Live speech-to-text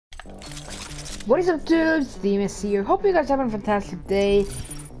What is up, dudes? Dimasito. Hope you guys are having a fantastic day.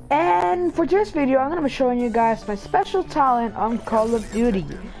 And for today's video, I'm gonna be showing you guys my special talent on Call of Duty.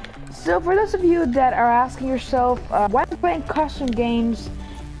 So for those of you that are asking yourself why I'm playing custom games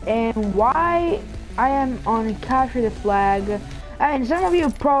and why I am on Capture the Flag, I mean, some of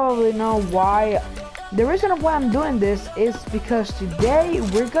you probably know why. The reason of why I'm doing this is because today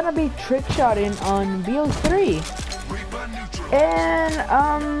we're gonna be trick-shotting on BO3.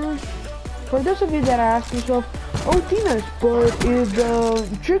 And for those of you that are asking yourself, oh Dimas, but if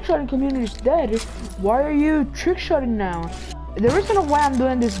the trick-shotting community is dead, why are you trick-shotting now? The reason of why I'm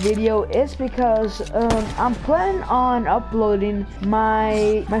doing this video is because I'm planning on uploading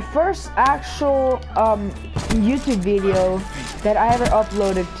my first actual YouTube video that I ever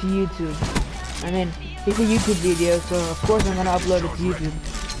uploaded to YouTube. I mean, it's a YouTube video, so of course I'm gonna upload it to YouTube.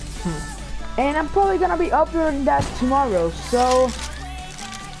 And I'm probably gonna be uploading that tomorrow, so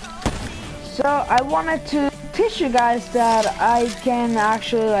I wanted to teach you guys that I can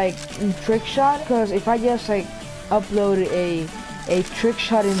actually like trick shot, because if I just like upload a trick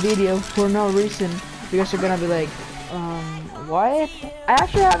shotting video for no reason, you guys are gonna be like, what? I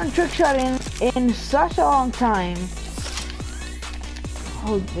actually haven't trick shot in such a long time.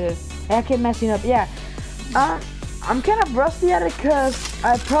 Oh dude, I keep messing up. Yeah, I'm kind of rusty at it because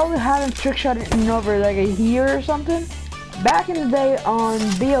I probably haven't trick shot in over like a year or something. Back in the day on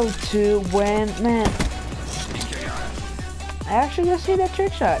BO2 when, man, I actually just see that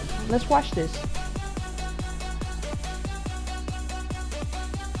trick shot. Let's watch this.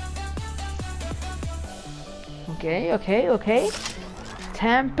 Okay.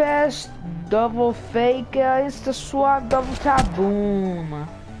 Tempest, double fake, insta swap, double tap, boom.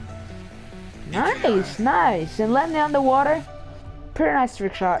 Nice. And landing on the water, pretty nice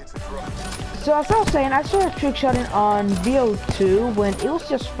trick shot. So as I was saying, I started trick shotting on BO2 when it was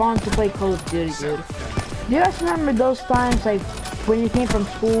just fun to play Call of Duty, dude. Do you guys remember those times, like when you came from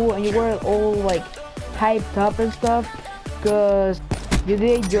school and you were all like hyped up and stuff, because you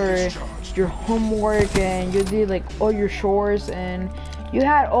did your homework and you did like all your chores and you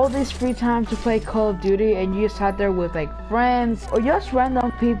had all this free time to play Call of Duty, and you sat there with like friends or just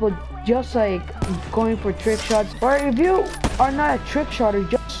random people just like going for trick shots? Or if you are not a trick shotter,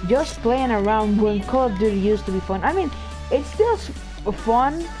 just playing around when Call of Duty used to be fun. I mean, it's still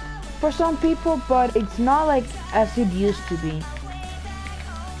fun for some people, but it's not like as it used to be.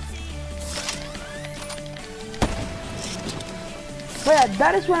 But yeah,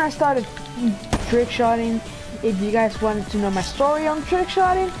 that is when I started trick shotting. If you guys wanted to know my story on trick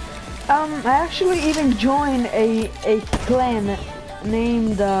shotting, I actually even joined a clan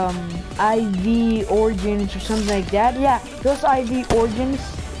named IV Origins or something like that. Yeah, those IV Origins,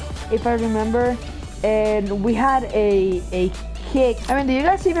 if I remember. And we had a kick. I mean, do you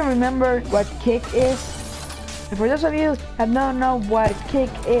guys even remember what kick is? And for those of you that don't know what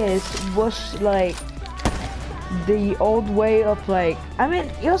kick is, was like the old way of like, I mean,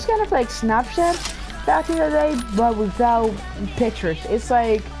 it was kind of like Snapchat back in the day, but without pictures. It's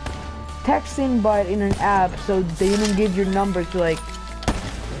like texting but in an app, so they don't give your number to like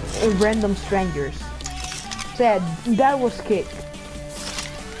random strangers. So yeah, that was kick.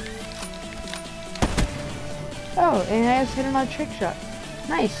 Oh, and I just hit another trick shot.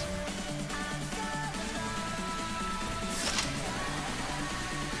 Nice.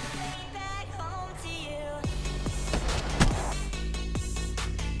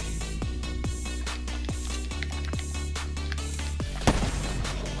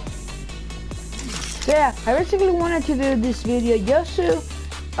 So yeah, I basically wanted to do this video just to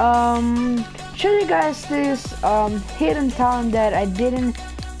show you guys this hidden talent that I didn't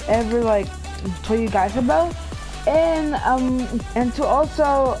ever like tell you guys about, and to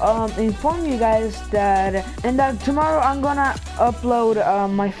also inform you guys that tomorrow I'm gonna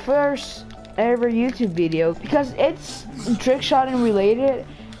upload my first ever YouTube video, because it's trick shotting related,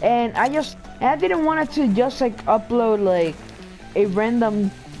 and I didn't want to just like upload like a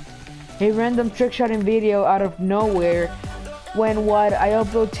random trick shotting video out of nowhere when what I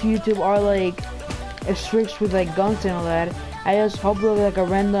upload to YouTube are like tricks with like guns and all that. I just upload like a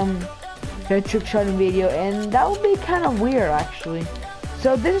random trick shotting video, and that would be kind of weird actually.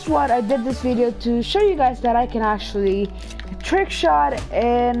 So this is what I did this video to show you guys that I can actually trick shot,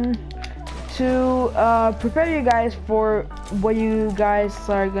 and to prepare you guys for what you guys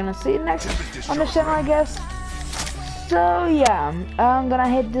are gonna see next on the channel, I guess. So yeah, I'm gonna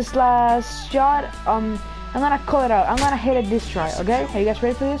hit this last shot. I'm gonna call it out. I'm gonna hit it this try, okay? Are you guys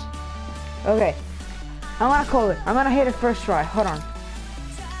ready for this? Okay. I'm gonna call it. I'm gonna hit it first try. Hold on.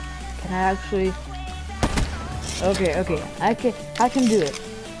 Can I actually? Okay. I can do it.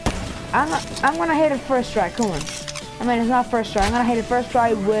 I'm gonna hit it first try. Come on. I mean, it's not first try. I'm gonna hit it first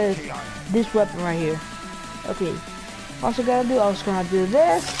try with this weapon right here. Okay. Also gotta do. I was gonna do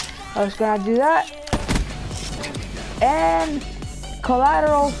this. I was gonna do that. And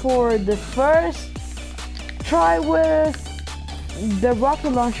collateral for the first try with the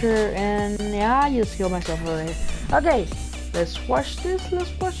rocket launcher, and yeah, I just killed myself over here. Okay, let's watch this.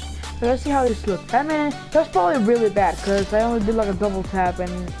 Let's see how this looks. I mean, that's probably really bad because I only did like a double tap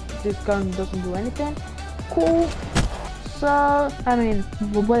and this gun doesn't do anything. Cool. So, I mean,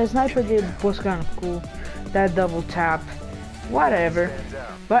 but the sniper did was kind of cool. That double tap. Whatever.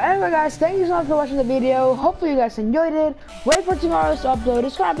 But anyway, guys, thank you so much for watching the video. Hopefully you guys enjoyed it. Wait for tomorrow's upload.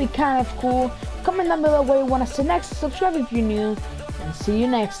 It's gonna be kind of cool. Comment down below what you want to see next. Subscribe if you're new. And see you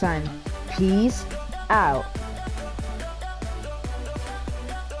next time. Peace out.